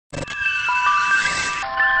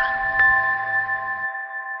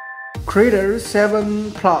Creader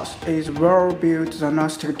 7 Plus is a well-built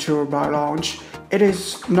diagnostic tool by Launch. It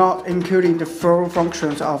is not including the full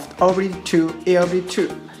functions of OBDII,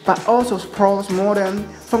 OBDII, but also supports modern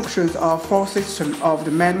functions of full system of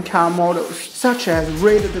the main car models, such as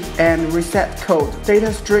read and reset code,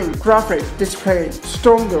 data stream, graphic display,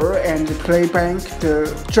 stronger and playback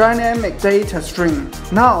the dynamic data stream.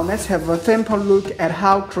 Now let's have a simple look at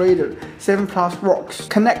how Creader 7 Plus works.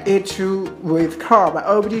 Connect it with car by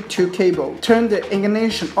OBDII cable. Turn the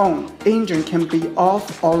ignition on. Engine can be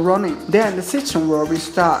off or running. Then the system will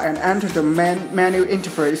restart and enter the main menu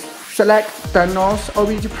interface. Select Diagnose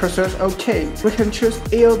OBDII, press OK. We can choose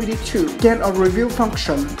OBDII. Then a review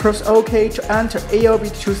function. Press OK to enter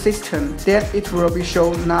OBDII system. Then it will be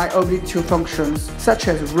shown 9 OBDII functions, such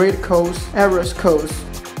as read codes, errors codes.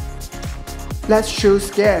 Let's choose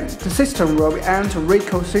Scan. The system will enter read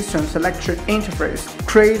code system selection interface.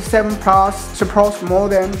 Creader 7 Plus supports more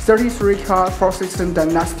than 33 cars for system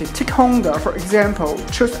diagnostics. Take Honda for example.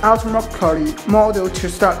 Choose automatically model to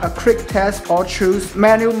start a quick test or choose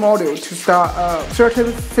manual model to start a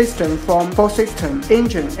certain system from full system.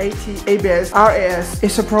 Engine, AT, ABS, RAS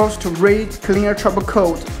is supposed to read clear trouble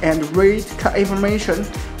code and read car information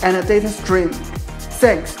and a data stream.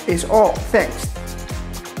 Thanks is all. Thanks.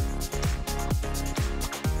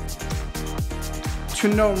 To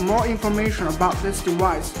know more information about this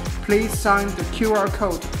device, please sign the QR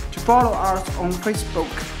code to follow us on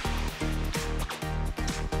Facebook.